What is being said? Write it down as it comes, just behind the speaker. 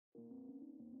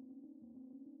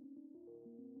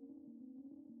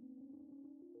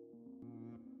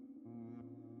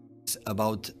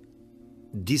about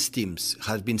these teams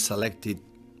has been selected,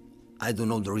 I don't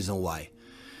know the reason why,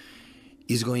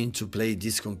 is going to play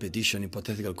this competition,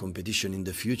 hypothetical competition in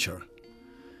the future.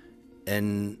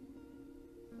 And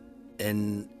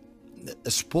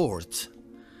a sport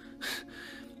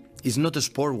is not a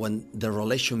sport when the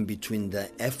relation between the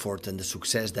effort and the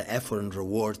success, the effort and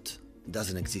reward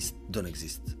don't exist.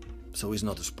 So it's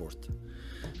not a sport.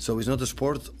 So it's not a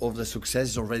sport of the success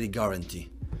is already guaranteed.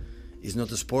 It's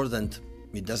not a sport and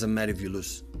it doesn't matter if you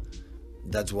lose.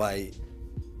 That's why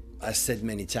I said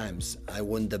many times, I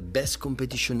want the best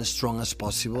competition as strong as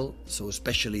possible, so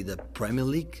especially the Premier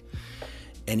League,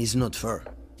 and it's not fair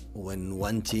when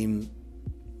one team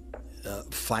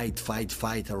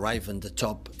fight, arrive on the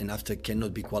top and after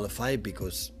cannot be qualified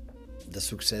because the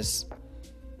success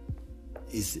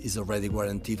is already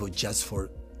guaranteed or just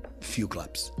for few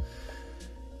clubs.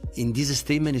 In this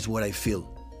statement is what I feel.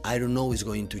 I don't know it's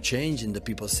going to change, and the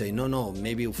people say, no,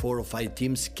 maybe 4 or 5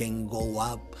 teams can go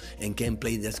up and can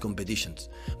play these competitions.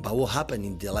 But what happened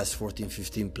in the last 14,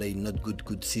 15 play not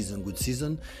good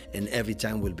season, and every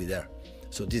time will be there.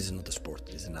 So this is not a sport,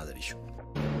 it's another issue.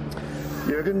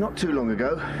 Jurgen, not too long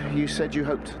ago, you said you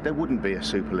hoped there wouldn't be a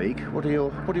Super League. What are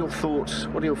your thoughts,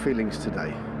 what are your feelings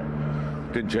today?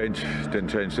 Didn't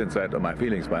change since that. My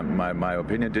feelings, my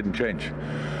opinion didn't change.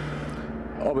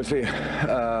 Obviously,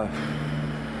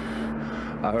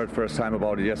 I heard first time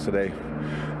about it yesterday.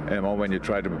 When you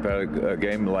try to prepare a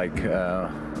game like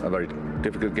a very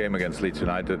difficult game against Leeds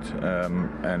United,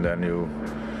 and then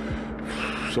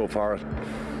so far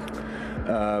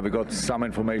we got some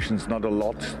information, not a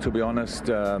lot to be honest.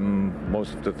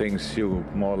 Most of the things you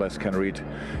more or less can read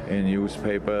in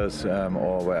newspapers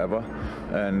or wherever,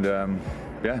 and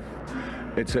yeah,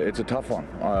 it's a tough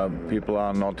one. People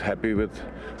are not happy with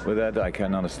that. I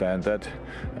can understand that,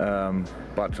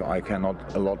 but I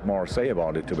cannot a lot more say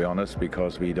about it, to be honest,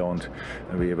 because we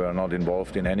were not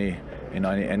involved in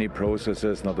any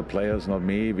processes. Not the players, not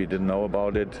me. We didn't know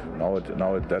about it.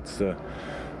 Now that's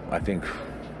I think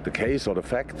the case or the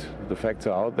fact. The facts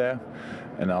are out there,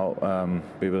 and now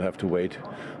we will have to wait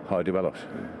how it develops.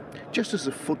 Just as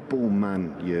a football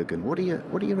man, Jurgen, what are your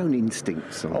own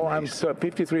instincts on this? I'm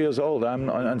 53 years old,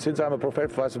 and since I'm a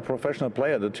professional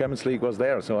player, the Champions League was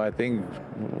there. So I think,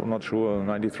 I'm not sure,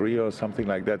 93 or something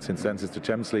like that. Since then, it's the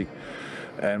Champions League,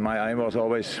 and my aim was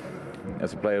always,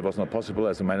 as a player, it was not possible.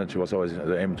 As a manager, was always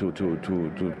the aim to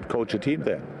coach a team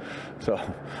there. So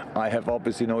I have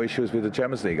obviously no issues with the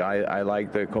Champions League. I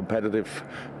like the competitive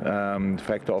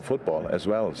factor of football as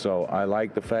well. So I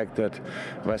like the fact that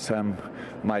West Ham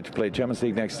might play Champions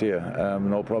League next year.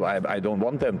 No problem. I don't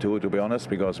want them to be honest,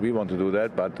 because we want to do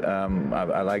that. But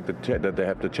I like that they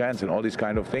have the chance and all these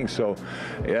kind of things. So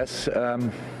yes.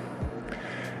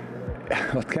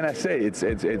 What can I say? It's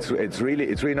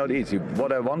really not easy.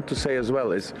 What I want to say as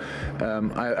well is,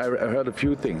 I heard a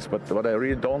few things, but what I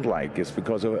really don't like is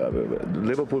because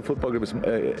Liverpool Football Club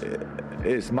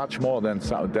is much more than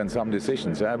some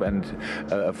decisions, and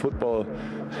football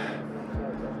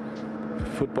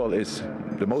is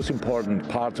the most important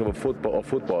parts of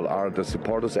football are the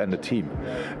supporters and the team,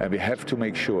 and we have to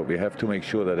make sure that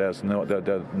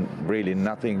that really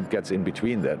nothing gets in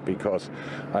between that, because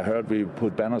I heard we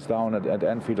put banners down at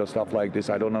Anfield or stuff like this.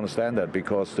 I don't understand that,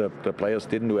 because the players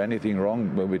didn't do anything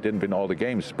wrong. We didn't win all the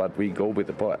games, but we go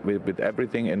with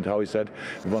everything, and how he said,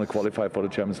 we want to qualify for the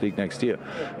Champions League next year.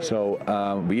 So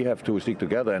we have to stick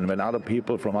together, and when other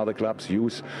people from other clubs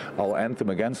use our anthem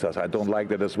against us, I don't like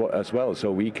that as well.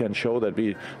 So we can show that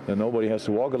nobody has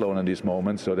to walk alone in these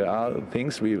moments. So there are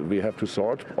things we have to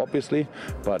sort, obviously,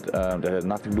 but that has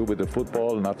nothing to do with the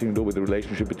football, nothing to do with the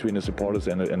relationship between the supporters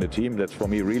and the team. That's for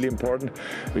me really important,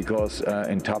 because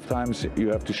in tough times you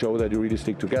have to show that you really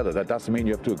stick together. That doesn't mean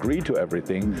you have to agree to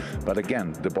everything, but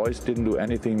again, the boys didn't do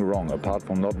anything wrong apart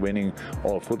from not winning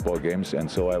all football games, and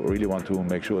so I really want to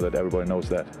make sure that everybody knows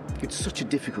that. It's such a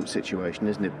difficult situation,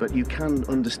 isn't it? But you can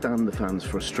understand the fans'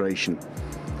 frustration.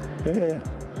 Yeah.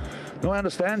 No, I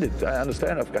understand it. I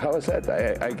understand. How I said,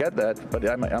 I get that, but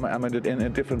I'm in a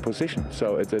different position.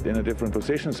 So it's in a different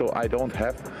position. So I don't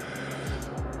have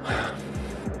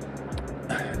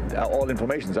all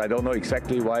information. I don't know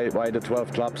exactly why the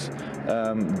 12 clubs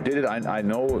did it. I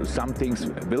know some things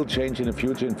will change in the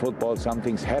future in football. Some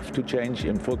things have to change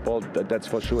in football. That's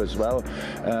for sure as well.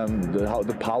 Where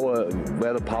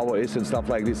the power is and stuff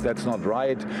like this, that's not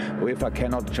right. UEFA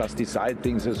cannot just decide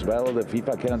things as well. The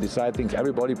FIFA cannot decide things.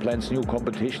 Everybody plans new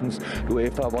competitions. The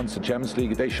UEFA wants the Champions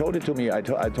League. They showed it to me. I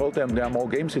told them there are more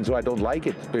games in, so I don't like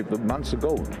it. Months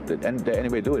ago, and they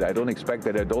anyway do it. I don't expect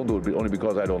that I don't do it only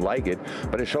because I don't like it.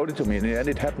 But they showed it to me, and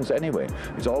it happens anyway.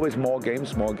 It's always more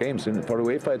games, and For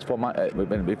UEFA, it's for money.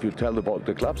 If you tell about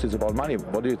the clubs, it's about money.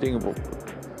 What do you think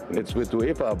it's with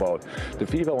UEFA about? The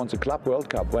FIFA wants a Club World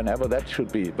Cup whenever that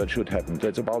should happen.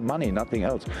 It's about money, nothing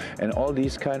else. And all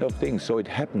these kind of things. So it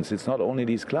happens. It's not only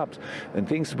these clubs. And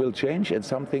things will change, and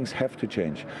some things have to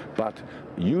change. But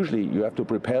usually you have to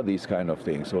prepare these kind of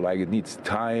things. So like it needs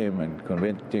time and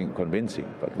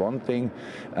convincing. But one thing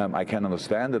I can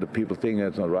understand that the people think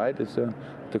that's not right is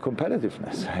the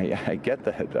competitiveness. I get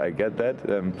that.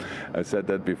 I said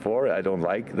that before. I don't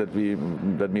like that we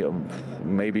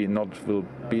maybe not will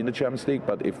be in the Champions League,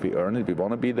 but if we earn it, we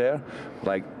want to be there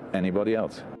like anybody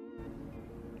else.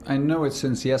 I know it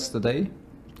since yesterday.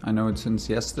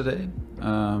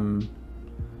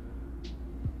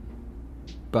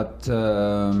 But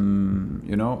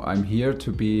you know, I'm here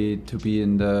to be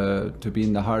in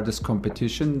the hardest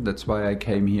competition. That's why I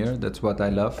came here. That's what I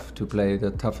love, to play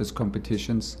the toughest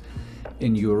competitions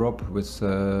in Europe. That's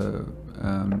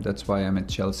why I'm at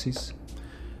Chelsea's.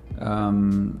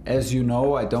 As you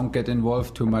know, I don't get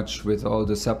involved too much with all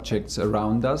the subjects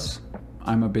around us.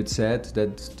 I'm a bit sad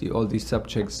that all these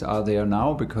subjects are there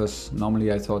now, because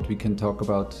normally I thought we can talk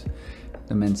about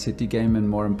the Man City game and,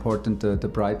 more important, the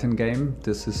Brighton game.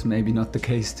 This is maybe not the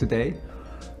case today,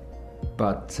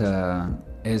 but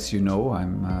as you know,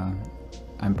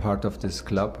 I'm part of this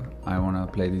club. I want to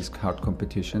play these hard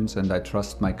competitions, and I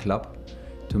trust my club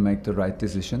to make the right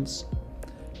decisions.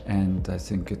 And I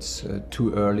think it's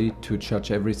too early to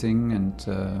judge everything, and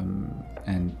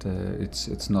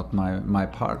it's not my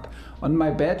part. On my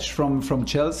badge from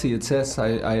Chelsea, it says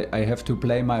I have to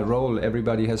play my role.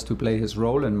 Everybody has to play his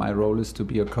role, and my role is to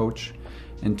be a coach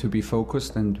and to be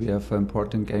focused. And we have an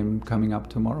important game coming up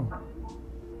tomorrow.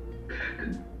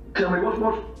 Tell me,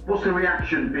 what's the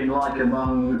reaction been like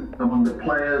among the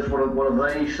players? What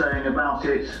are they saying about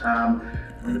it?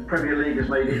 The Premier League has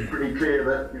made it pretty clear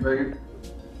that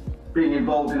being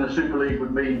involved in a Super League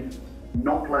would mean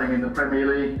not playing in the Premier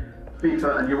League.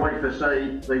 FIFA and UEFA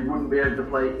say they wouldn't be able to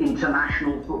play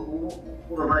international football.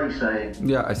 What are they saying?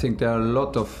 Yeah, I think there are a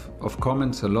lot of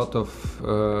comments, a lot of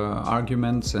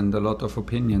arguments, and a lot of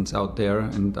opinions out there,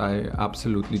 and I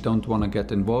absolutely don't want to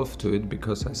get involved to it,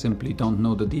 because I simply don't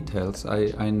know the details.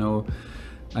 I know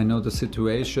the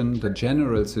situation, the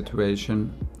general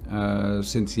situation,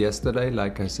 since yesterday,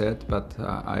 like I said, but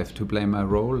I have to play my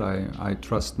role. I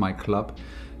trust my club.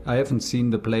 I haven't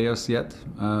seen the players yet.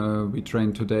 We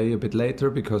trained today a bit later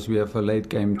because we have a late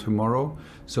game tomorrow.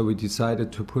 So we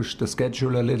decided to push the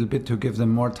schedule a little bit to give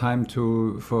them more time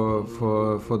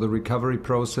for the recovery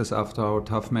process after our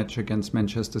tough match against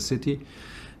Manchester City.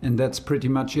 And that's pretty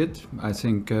much it. I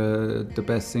think the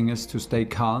best thing is to stay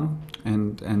calm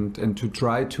and to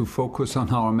try to focus on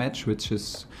our match, which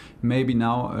is maybe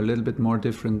now a little bit more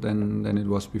different than it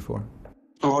was before.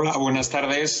 Hola, buenas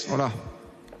tardes. Hola.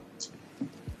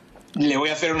 Le voy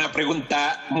a hacer una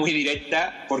pregunta muy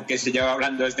directa, porque se lleva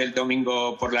hablando desde el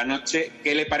domingo por la noche.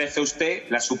 ¿Qué le parece a usted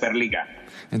la Superliga?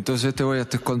 Entonces te voy a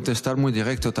contestar muy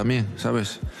directo también,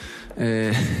 ¿sabes?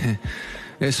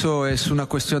 Eso es una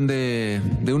cuestión de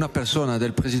una persona,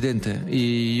 del presidente,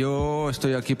 y yo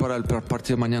estoy aquí para el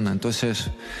partido mañana. Entonces,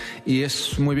 y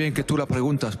es muy bien que tú la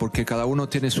preguntas, porque cada uno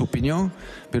tiene su opinión,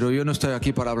 pero yo no estoy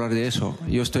aquí para hablar de eso.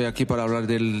 Yo estoy aquí para hablar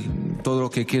de todo lo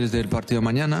que quieres del partido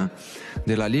mañana,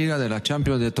 de la Liga, de la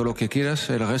Champions, de todo lo que quieras.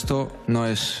 El resto no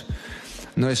es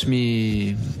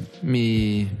mi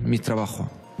trabajo.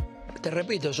 Te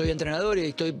repito, soy entrenador y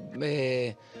estoy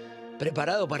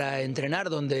preparado para entrenar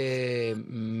donde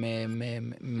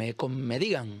me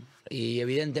digan, y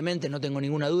evidentemente no tengo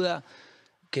ninguna duda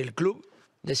que el club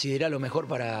decidirá lo mejor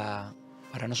para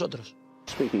nosotros.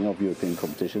 Speaking of European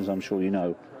competitions, I'm sure you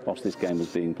know, whilst this game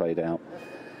was being played out,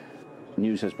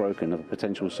 news has broken of a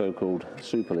potential so-called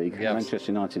Super League. Yes.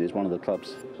 Manchester United is one of the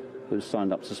clubs who's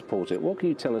signed up to support it. What can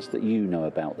you tell us that you know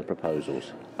about the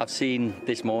proposals? I've seen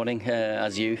this morning,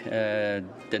 as you, the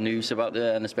news about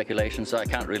and the speculation, so I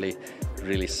can't really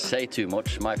say too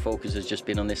much. My focus has just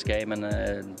been on this game, and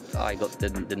I got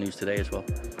the news today as well.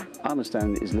 I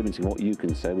understand it's limiting what you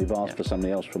can say. We've asked for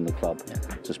somebody else from the club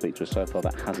to speak to us. So far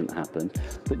that hasn't happened.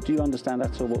 But do you understand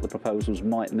at all what the proposals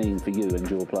might mean for you and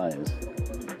your players?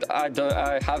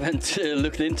 I haven't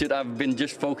looked into it. I've been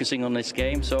just focusing on this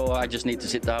game, so I just need to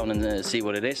sit down and see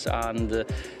what it is, and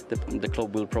the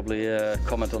club will probably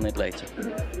comment on it later.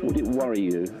 Would it worry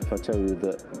you if I tell you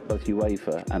that both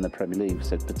UEFA and the Premier League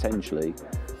said potentially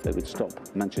they would stop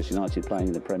Manchester United playing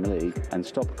in the Premier League and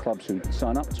stop clubs who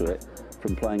sign up to it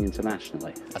from playing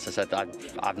internationally? As I said,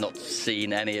 I've not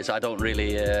seen any, so I don't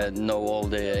really know all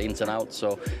the ins and outs,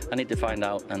 so I need to find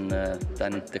out, and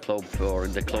then the club or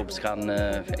the clubs can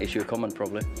issue a comment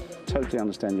probably. Totally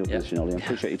understand your position, Ollie. I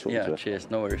appreciate you talking to us. Cheers,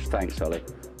 no worries. Thanks, Ollie.